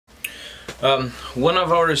One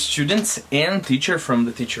of our students and teacher from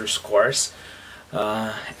the teacher's course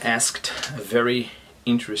asked a very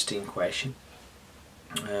interesting question,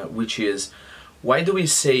 which is, why do we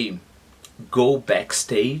say go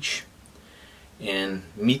backstage and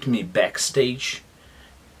meet me backstage?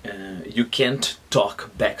 You can't talk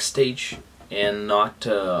backstage and not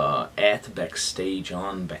at backstage,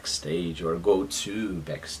 on backstage, or go to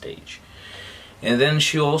backstage. And then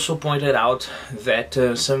she also pointed out that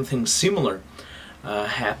something similar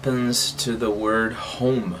happens to the word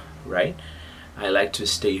home, right? I like to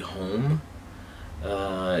stay home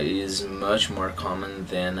is much more common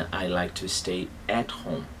than I like to stay at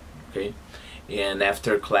home, okay? And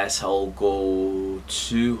after class I'll go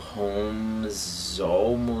to home is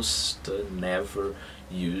almost never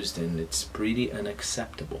used, and it's pretty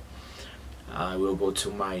unacceptable. I will go to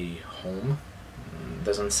my home.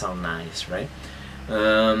 Doesn't sound nice, right?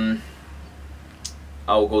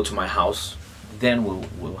 I'll go to my house, then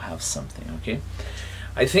we'll have something, okay?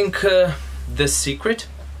 I think the secret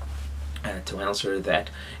to answer that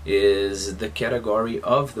is the category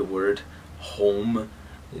of the word home,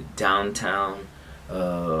 downtown,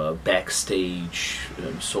 backstage,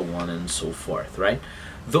 and so on and so forth, right?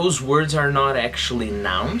 Those words are not actually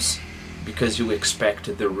nouns, because you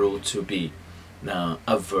expect the rule to be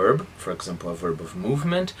a verb, for example, a verb of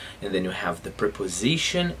movement, and then you have the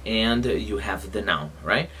preposition and you have the noun,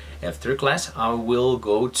 right? After class I will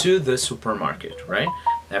go to the supermarket, right?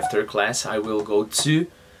 After class I will go to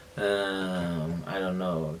I don't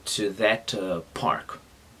know, to that park,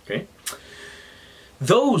 okay?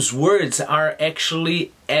 Those words are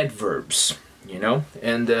actually adverbs, you know,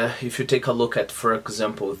 and if you take a look at, for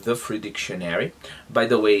example, the free dictionary, by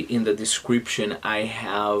the way, in the description I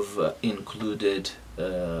have included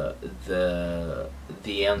the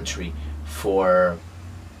entry for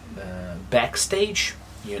backstage,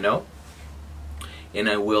 you know, and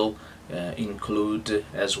I will include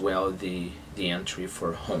as well the entry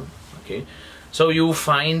for home, okay? So you'll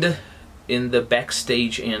find in the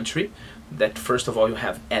backstage entry that first of all you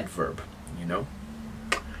have adverb, you know.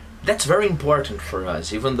 That's very important for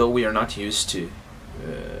us, even though we are not used to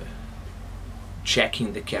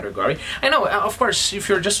checking the category. I know, of course, if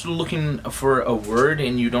you're just looking for a word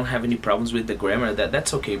and you don't have any problems with the grammar,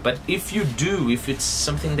 that's okay. But if you do, if it's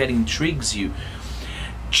something that intrigues you,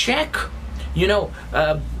 check, you know,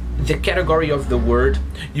 the category of the word.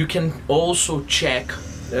 You can also check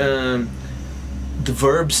the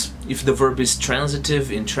verbs, if the verb is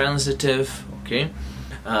transitive, intransitive, okay?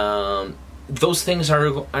 Those things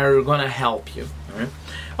are gonna help you, all right?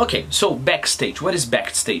 Okay, so backstage. What is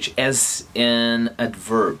backstage? As an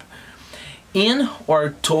adverb. In or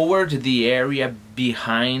toward the area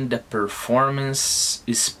behind the performance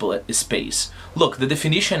space. Look, the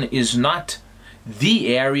definition is not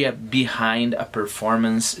the area behind a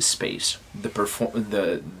performance space.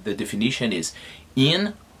 The definition is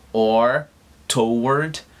in or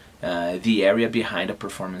toward the area behind a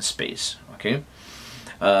performance space, okay?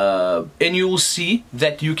 And you will see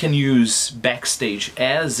that you can use backstage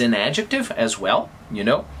as an adjective as well, you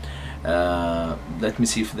know. Let me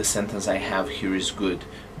see if the sentence I have here is good.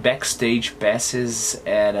 Backstage passes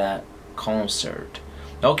at a concert.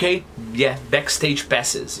 Okay, yeah, backstage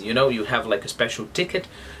passes. You know, you have like a special ticket.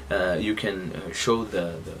 You can show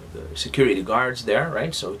the security guards there,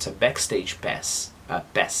 right? So it's a backstage pass.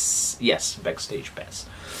 Yes, backstage pass.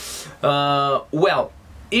 Well,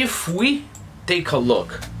 if we take a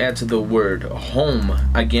look at the word home,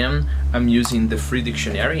 again, I'm using the free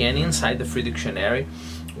dictionary, and inside the free dictionary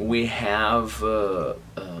we have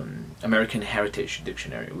American Heritage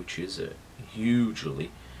Dictionary, which is a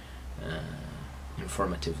hugely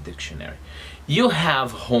informative dictionary. You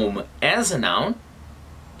have home as a noun,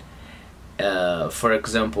 for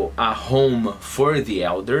example, a home for the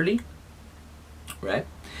elderly, right?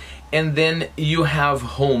 And then you have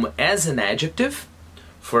home as an adjective,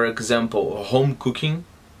 for example, home cooking,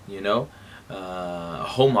 you know,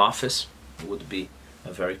 home office would be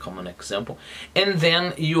a very common example. And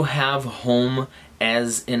then you have home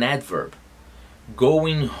as an adverb,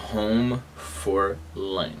 going home for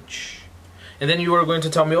lunch. And then you are going to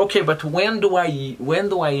tell me, okay, but when do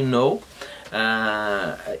I know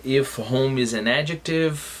if home is an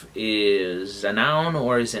adjective, is a noun,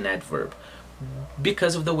 or is an adverb?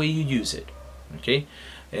 Because of the way you use it, okay?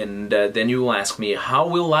 And then you will ask me, how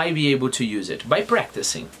will I be able to use it? By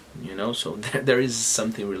practicing, you know, so there is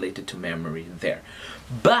something related to memory there.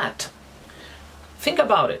 But think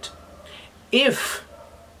about it. If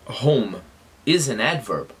home is an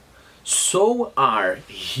adverb, so are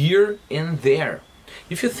here and there.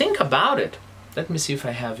 If you think about it, let me see if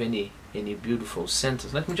I have any any beautiful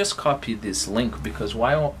sentence. Let me just copy this link, because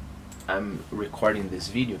while I'm recording this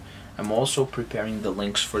video, I'm also preparing the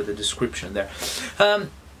links for the description there.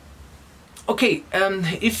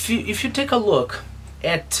 If you take a look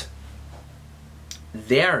at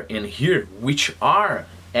there and here, which are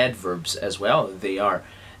adverbs as well, they are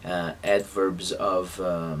adverbs of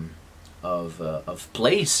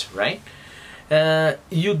place, right?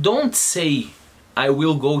 You don't say I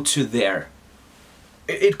will go to there.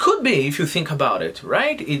 It could be, if you think about it,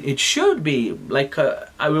 right? It should be like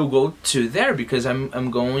I will go to there, because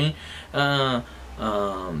I'm going in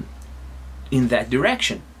that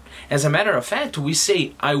direction. As a matter of fact, we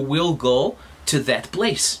say I will go to that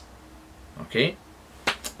place. Okay?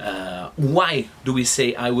 Why do we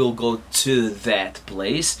say I will go to that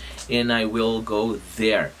place and I will go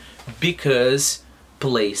there? Because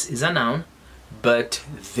place is a noun, but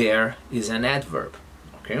there is an adverb.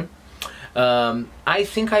 Okay? I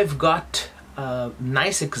think I've got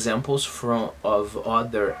nice examples of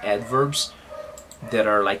other adverbs that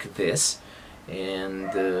are like this,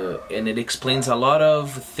 and it explains a lot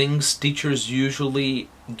of things teachers usually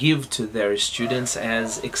give to their students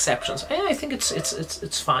as exceptions. And I think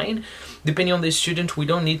it's fine. Depending on the student, we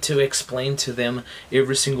don't need to explain to them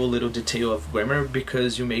every single little detail of grammar,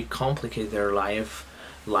 because you may complicate their lives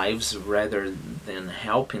rather than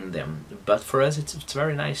helping them. But for us, it's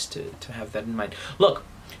very nice to have that in mind. Look,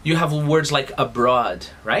 you have words like abroad,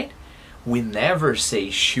 right? We never say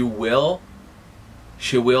she will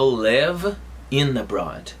live in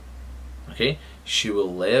abroad. Okay, she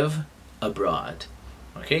will live abroad.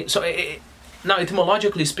 Okay, so now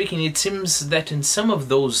etymologically speaking, it seems that in some of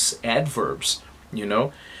those adverbs, you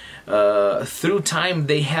know, through time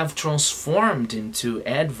they have transformed into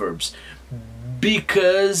adverbs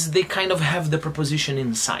because they kind of have the preposition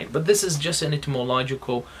inside. But this is just an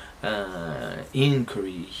etymological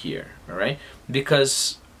inquiry here, all right?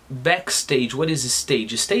 Because backstage, what is a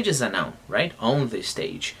stage? A stage is a noun, right? On the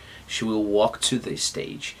stage. She will walk to the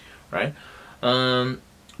stage, right?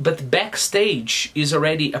 But backstage is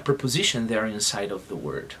already a preposition there inside of the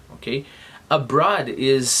word, okay? Abroad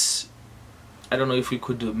is, I don't know if we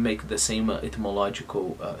could make the same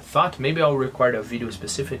etymological thought. Maybe I'll record a video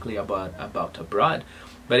specifically about abroad,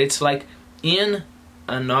 but it's like in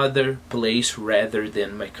another place rather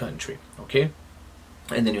than my country, okay?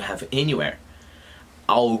 And then you have anywhere.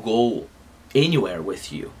 I'll go anywhere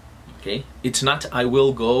with you, okay? It's not I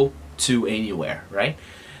will go to anywhere, right?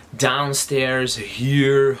 Downstairs,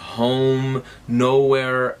 here, home,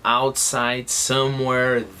 nowhere, outside,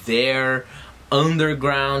 somewhere, there,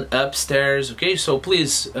 underground, upstairs. Okay, so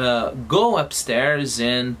please go upstairs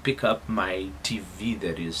and pick up my TV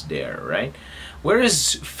that is there, right? Where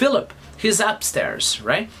is Philip? He's upstairs,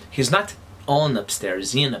 right? He's not on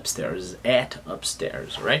upstairs, in upstairs, at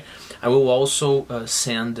upstairs, right? I will also post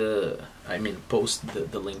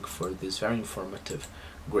the link for this very informative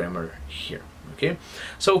grammar here. Okay,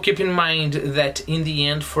 so keep in mind that in the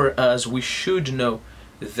end, for us, we should know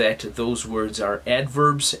that those words are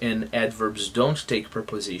adverbs, and adverbs don't take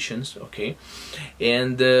prepositions, okay?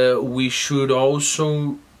 And we should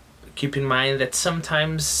also keep in mind that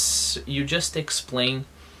sometimes you just explain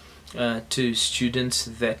to students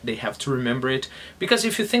that they have to remember it, because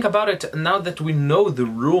if you think about it, now that we know the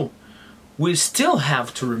rule, we still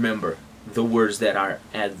have to remember the words that are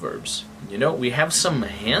adverbs. You know, we have some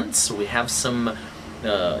hints, we have some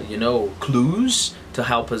you know, clues to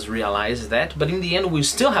help us realize that, but in the end we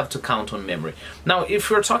still have to count on memory. Now, if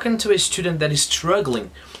you're talking to a student that is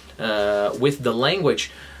struggling with the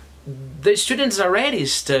language, the student is already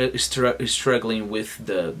struggling with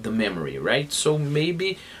the memory, right? So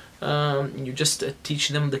maybe you just teach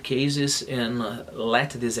them the cases and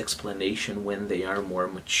let this explanation when they are more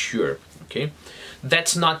mature, okay?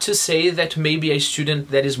 That's not to say that maybe a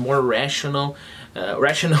student that is more rational,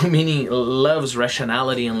 rational meaning loves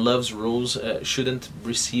rationality and loves rules, shouldn't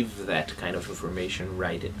receive that kind of information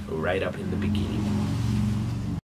right up in the beginning.